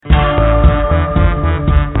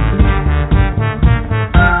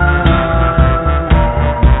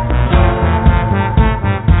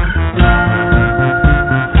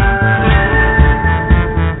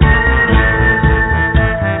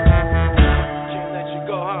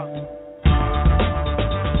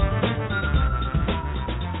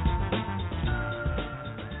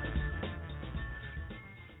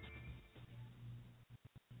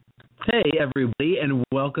Hey, everybody, and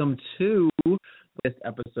welcome to this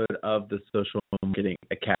episode of the Social Marketing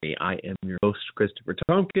Academy. I am your host, Christopher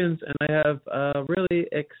Tompkins, and I have a really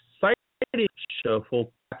exciting show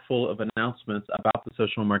full of announcements about the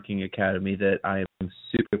Social Marketing Academy that I am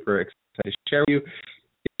super excited to share with you.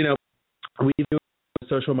 You know, we've been doing the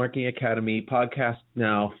Social Marketing Academy podcast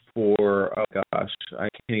now for, I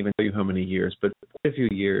can't even tell you how many years, but quite a few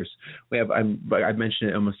years. I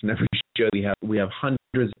mentioned it almost in every show. We have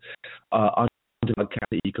hundreds on podcasts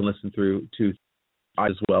that you can listen through to,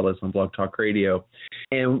 as well as on Blog Talk Radio.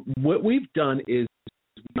 And what we've done is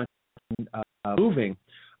moving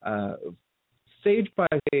stage by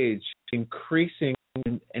stage, increasing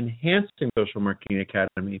and enhancing Social Marketing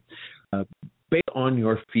Academy based on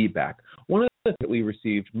your feedback. One of the things that we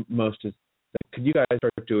received most is, could you guys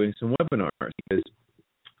start doing some webinars? Because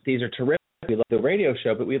these are terrific. We love the radio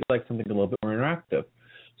show, but we'd like something a little bit more interactive.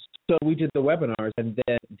 So we did the webinars, and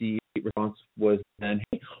then the response was then,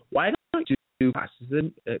 hey, why don't you do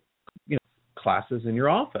classes in your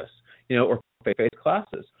office, or face-to-face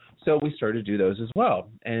classes? So we started to do those as well,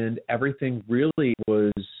 and everything really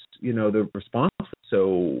was, the response was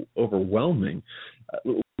so overwhelmingly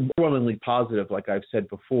positive, like I've said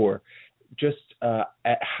before. Just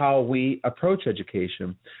at how we approach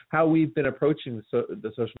education, how we've been approaching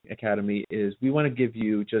the Social Academy is we want to give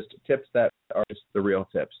you just tips that are just the real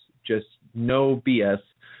tips, just no BS,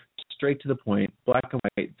 straight to the point, black and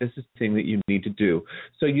white. This is the thing that you need to do.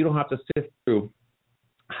 So you don't have to sift through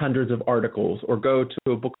hundreds of articles or go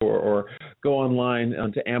to a bookstore or go online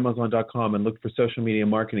onto Amazon.com and look for social media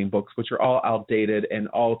marketing books, which are all outdated and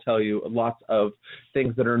all tell you lots of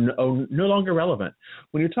things that are no longer relevant.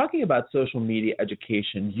 When you're talking about social media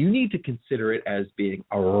education, you need to consider it as being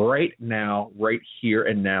a right now, right here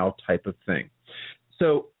and now type of thing.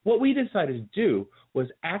 So what we decided to do was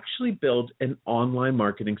actually build an online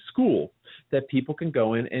marketing school that people can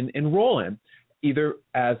go in and enroll in, either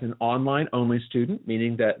as an online-only student,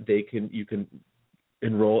 meaning that you can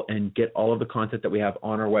enroll and get all of the content that we have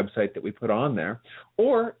on our website that we put on there,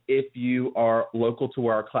 or if you are local to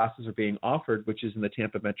where our classes are being offered, which is in the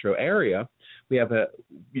Tampa metro area,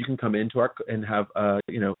 you can come into and have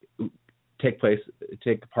take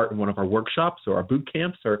part in one of our workshops or our boot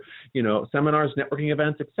camps or seminars, networking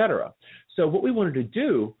events, etc. So what we wanted to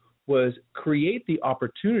do was create the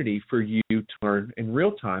opportunity for you to learn in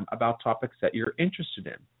real time about topics that you're interested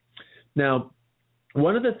in. Now,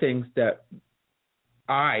 one of the things that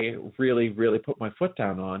I really put my foot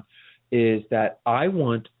down on is that I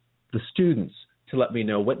want the students to let me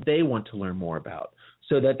know what they want to learn more about,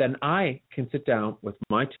 so that then I can sit down with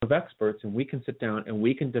my team of experts and we can sit down and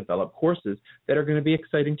we can develop courses that are going to be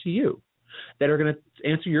exciting to you, that are going to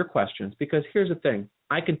answer your questions. Because here's the thing,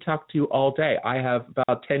 I can talk to you all day. I have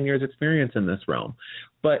about 10 years experience in this realm,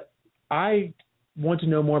 but I want to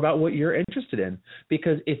know more about what you're interested in.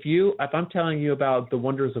 Because if I'm telling you about the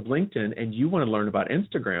wonders of LinkedIn and you want to learn about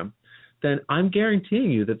Instagram, then I'm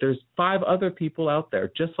guaranteeing you that there's 5 other people out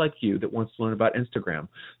there just like you that wants to learn about Instagram.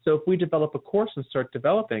 So if we develop a course and start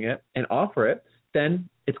developing it and offer it, then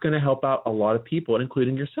it's going to help out a lot of people,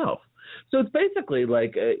 including yourself. So it's basically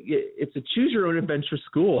like it's a choose your own adventure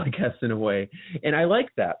school, I guess, in a way. And I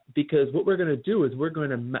like that, because what we're going to do is we're going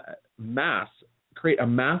to create a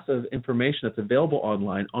mass of information that's available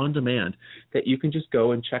online on demand that you can just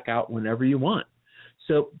go and check out whenever you want.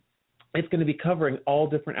 So it's going to be covering all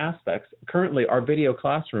different aspects. Currently, our video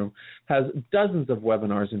classroom has dozens of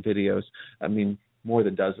webinars and videos. I mean, more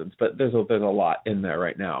than dozens, but there's a lot in there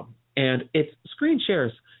right now. And it's screen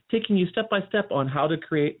shares taking you step by step on how to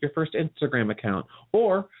create your first Instagram account,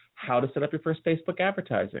 or how to set up your first Facebook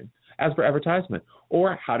advertisement,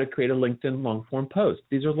 or how to create a LinkedIn long-form post.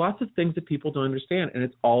 These are lots of things that people don't understand, and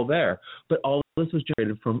it's all there. But all of this was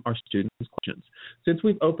generated from our students' questions. Since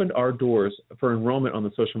we've opened our doors for enrollment on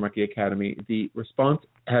the Social Marketing Academy, the response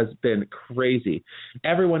has been crazy.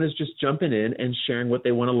 Everyone is just jumping in and sharing what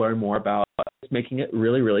they want to learn more about. It's making it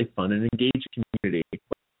really fun and engaged community,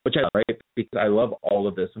 which I love, right? Because I love all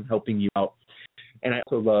of this and helping you out. And I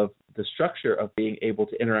also love the structure of being able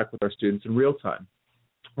to interact with our students in real time,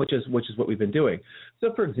 which is what we've been doing.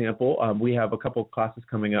 So, for example, we have a couple of classes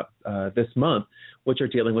coming up this month, which are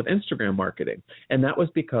dealing with Instagram marketing. And that was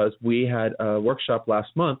because we had a workshop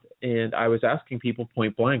last month, and I was asking people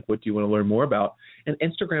point blank, what do you want to learn more about? And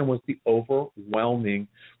Instagram was the overwhelming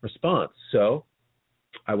response. So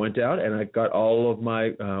I went out and I got all of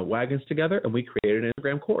my wagons together, and we created an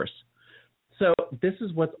Instagram course. So this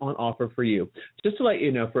is what's on offer for you. Just to let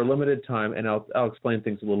you know, for a limited time, and I'll explain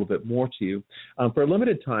things a little bit more to you. For a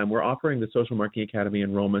limited time, we're offering the Social Marketing Academy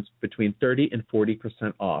enrollments between 30 and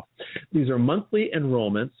 40% off. These are monthly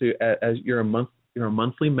enrollments. So as you're a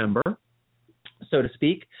monthly member, so to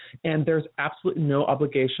speak, and there's absolutely no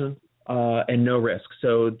obligation and no risk.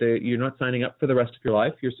 So you're not signing up for the rest of your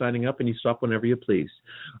life. You're signing up and you stop whenever you please.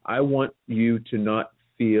 I want you to not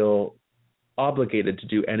feel obligated to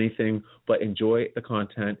do anything but enjoy the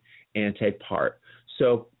content and take part.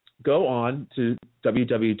 So go on to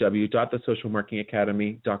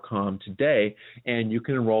www.thesocialmarketingacademy.com today, and you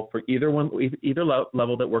can enroll for either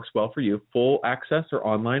level that works well for you, full access or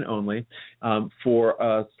online only, for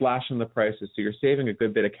a slash in the prices. So you're saving a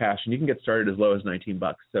good bit of cash, and you can get started as low as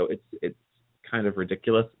 $19. So it's kind of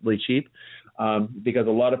ridiculously cheap, because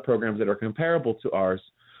a lot of programs that are comparable to ours,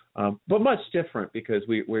 but much different because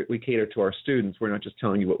we cater to our students. We're not just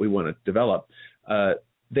telling you what we want to develop.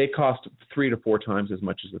 They cost 3 to 4 times as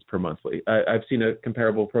much as this per monthly. I've seen a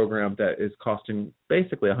comparable program that is costing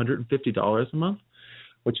basically $150 a month,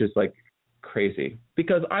 which is like crazy,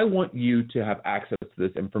 because I want you to have access to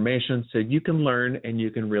this information so you can learn and you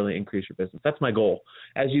can really increase your business. That's my goal.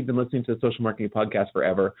 As you've been listening to the Social Marketing Podcast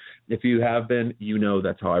forever, if you have been, you know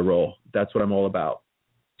that's how I roll. That's what I'm all about.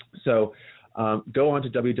 So go on to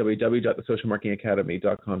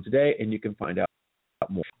www.thesocialmarketingacademy.com today, and you can find out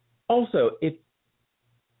more. Also, if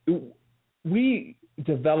we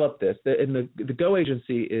developed this, and the Go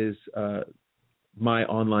Agency is my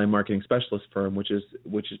online marketing specialist firm, which is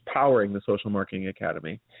powering the Social Marketing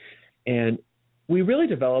Academy, and we really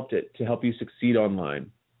developed it to help you succeed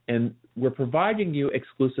online. And we're providing you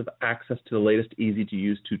exclusive access to the latest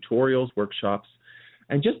easy-to-use tutorials, workshops,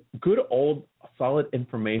 and just good old solid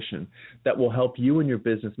information that will help you and your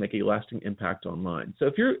business make a lasting impact online. So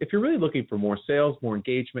if you're really looking for more sales, more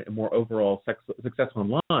engagement, and more overall success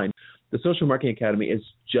online, the Social Marketing Academy is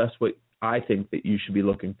just what I think that you should be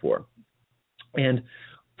looking for. And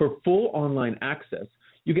for full online access,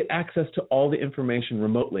 you get access to all the information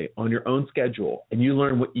remotely on your own schedule, and you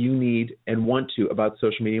learn what you need and want to about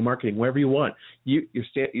social media marketing wherever you want. You're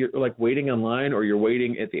like waiting online, or you're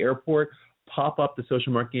waiting at the airport. Pop up the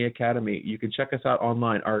Social Marketing Academy. You can check us out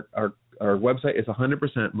online. Our website is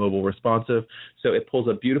 100% mobile responsive, so it pulls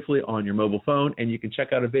up beautifully on your mobile phone, and you can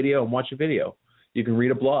check out a video and watch a video. You can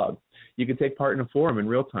read a blog. You can take part in a forum in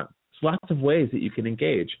real time. There's lots of ways that you can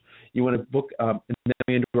engage. You want to book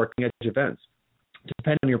into our cutting edge events.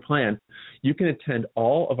 Depending on your plan, you can attend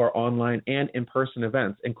all of our online and in-person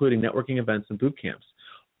events, including networking events and boot camps.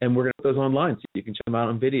 And we're going to put those online so you can check them out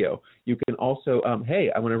on video. You can also, hey,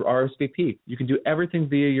 I want to RSVP. You can do everything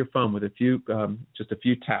via your phone with just a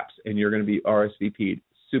few taps, and you're going to be RSVP'd.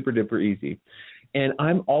 Super duper easy. And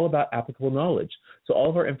I'm all about applicable knowledge. So all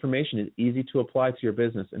of our information is easy to apply to your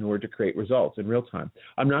business in order to create results in real time.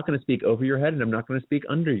 I'm not going to speak over your head, and I'm not going to speak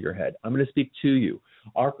under your head. I'm going to speak to you.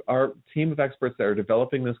 Our team of experts that are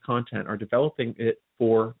developing this content are developing it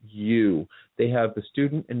for you. They have the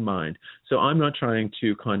student in mind. So I'm not trying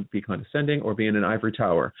to be condescending or be in an ivory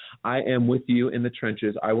tower. I am with you in the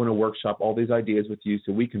trenches. I want to workshop all these ideas with you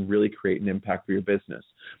so we can really create an impact for your business.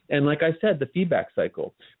 And like I said, the feedback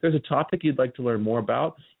cycle. If there's a topic you'd like to learn more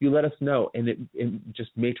about, you let us know, and it just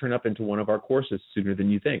may turn up into one of our courses sooner than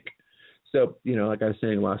you think. So, like I was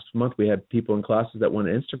saying, last month we had people in classes that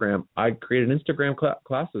wanted Instagram. I created Instagram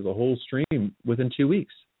classes, a whole stream within 2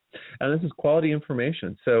 weeks. And this is quality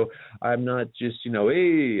information. So I'm not just,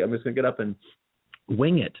 hey, I'm just going to get up and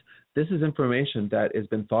wing it. This is information that has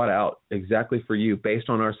been thought out exactly for you based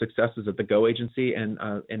on our successes at the Go Agency and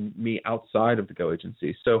me outside of the Go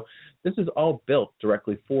Agency. So this is all built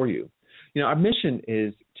directly for you. Our mission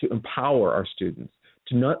is to empower our students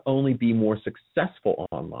to not only be more successful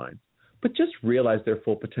online, but just realize their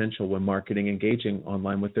full potential when marketing, engaging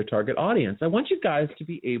online with their target audience. I want you guys to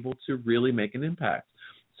be able to really make an impact.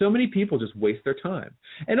 So many people just waste their time.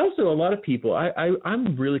 And also a lot of people,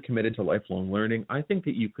 I'm really committed to lifelong learning. I think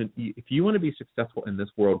that if you want to be successful in this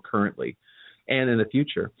world currently and in the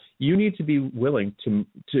future, you need to be willing to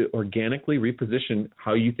organically reposition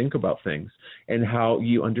how you think about things and how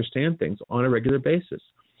you understand things on a regular basis.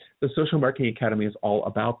 The Social Marketing Academy is all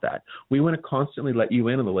about that. We want to constantly let you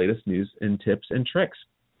in on the latest news and tips and tricks.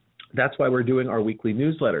 That's why we're doing our weekly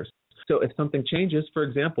newsletters. So if something changes, for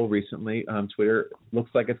example, recently, Twitter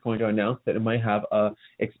looks like it's going to announce that it might have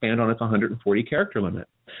expand on its 140-character limit.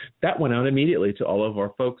 That went out immediately to all of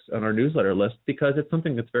our folks on our newsletter list because it's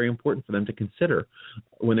something that's very important for them to consider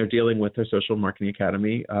when they're dealing with their Social Marketing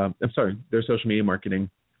Academy, their social media marketing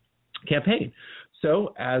campaign.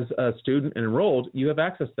 So as a student and enrolled, you have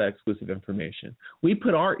access to that exclusive information. We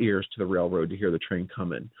put our ears to the railroad to hear the train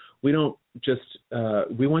coming. We don't just,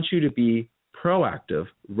 we want you to be proactive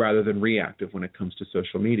rather than reactive when it comes to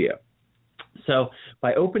social media. So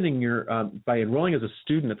by by enrolling as a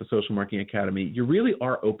student at the Social Marketing Academy, you really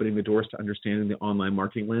are opening the doors to understanding the online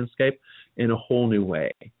marketing landscape in a whole new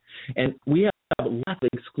way. And we have lots of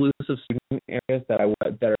exclusive student areas that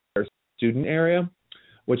are student area,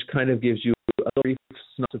 which kind of gives you a brief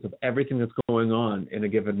synopsis of everything that's going on in a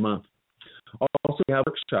given month. Also, we have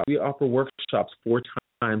workshops. We offer workshops 4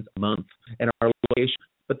 times a month at our location,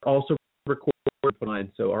 but also record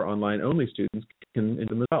online, so our online-only students can do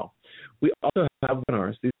them as well. We also have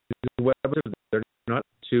webinars. These are webinars that are not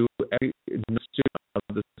to every student of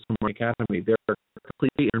the Social Marketing Academy. They're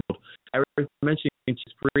completely enrolled. Everything I mentioned is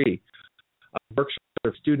free. Workshops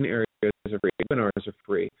or student areas are free. Webinars are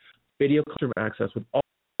free. Video classroom access with all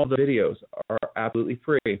the videos are absolutely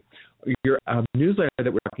free. Your newsletter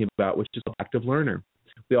that we're talking about, which is Active Learner.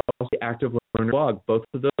 We also have the Active Learner blog, both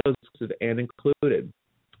of those exclusive and included.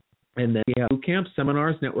 And then we have boot camps,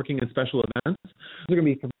 seminars, networking, and special events. They're going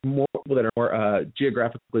to be for more people that are more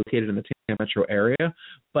geographically located in the Tampa metro area.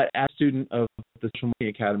 But as a student of the Social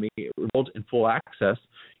Marketing Academy enrolled in full access,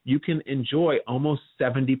 you can enjoy almost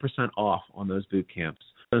 70% off on those boot camps.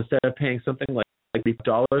 So instead of paying something like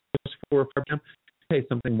 $3 for a camp, pay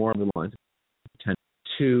something more on the lines of 10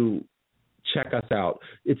 to check us out.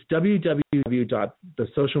 It's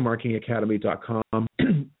www.thesocialmarketingacademy.com.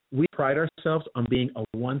 We pride ourselves on being a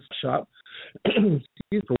one-stop shop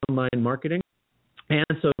for online marketing and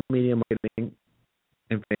social media marketing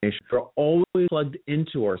information. We're always plugged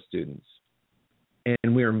into our students,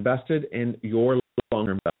 and we are invested in your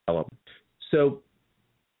long-term development. So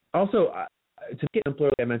also, to get an employer,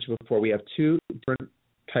 like I mentioned before, we have 2 different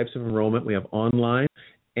types of enrollment. We have online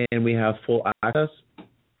and we have full access.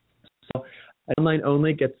 So online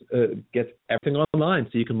only gets everything online,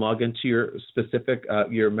 so you can log into your specific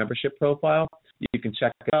your membership profile. You can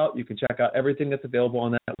check it out. You can check out everything that's available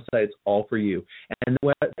on that website. It's all for you, and the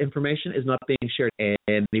web information is not being shared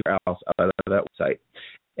anywhere else outside of that website.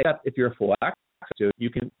 Except if you're a full access student, you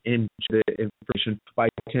can enjoy the information by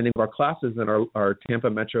attending our classes in our Tampa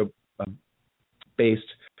Metro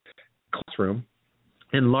based classroom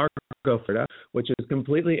in Largo, Florida, which is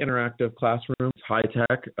completely interactive classrooms, high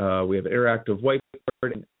tech. We have interactive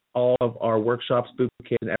whiteboard, and all of our workshops, boot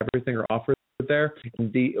camps, and everything are offered there.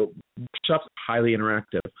 And the workshops are highly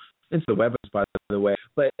interactive. And so the web is, by the way.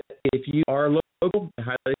 But if you are local, I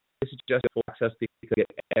highly suggest full access because you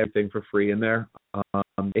get everything for free in there.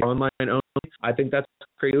 If online only, I think that's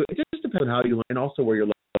great. It just depends on how you learn and also where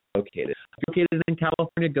you're located. If you're located in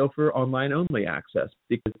California, go for online only access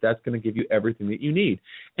because that's going to give you everything that you need.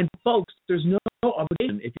 And folks, there's no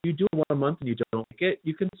obligation. If you do it 1 month and you don't like it,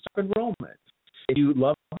 you can stop enrollment. If you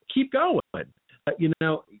love it, keep going. You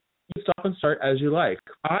stop and start as you like.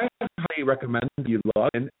 I highly recommend you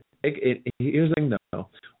log in. Here's the thing though.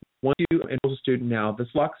 Once you enroll as a student now, this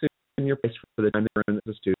locks in your place for the time you're in as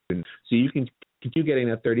a student. So you can continue getting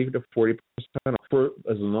that 30 to 40% off for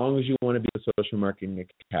as long as you want to be a Social Marketing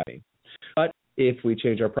Academy. But if we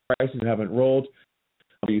change our prices and haven't enrolled,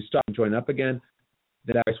 or you stop and join up again,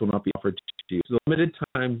 that price will not be offered to you. So the limited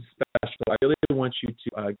time special, I really want you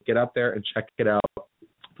to get out there and check it out.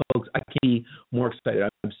 Folks, I can't be more excited.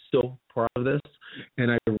 I'm so proud of this,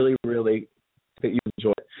 and I really, really think you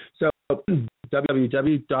enjoy it. So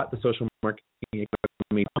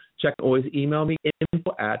www.thesocialmarketingacademy.com. Check, always email me,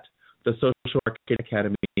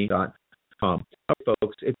 info@thesocialmarketingacademy.com.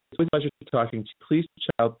 Folks, it's always a pleasure talking to you. Please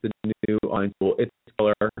check out the new online tool. It's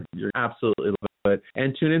killer. You're absolutely love it.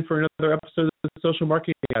 And tune in for another episode of the Social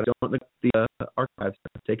Marketing Academy. Don't neglect the archives.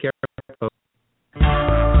 Take care.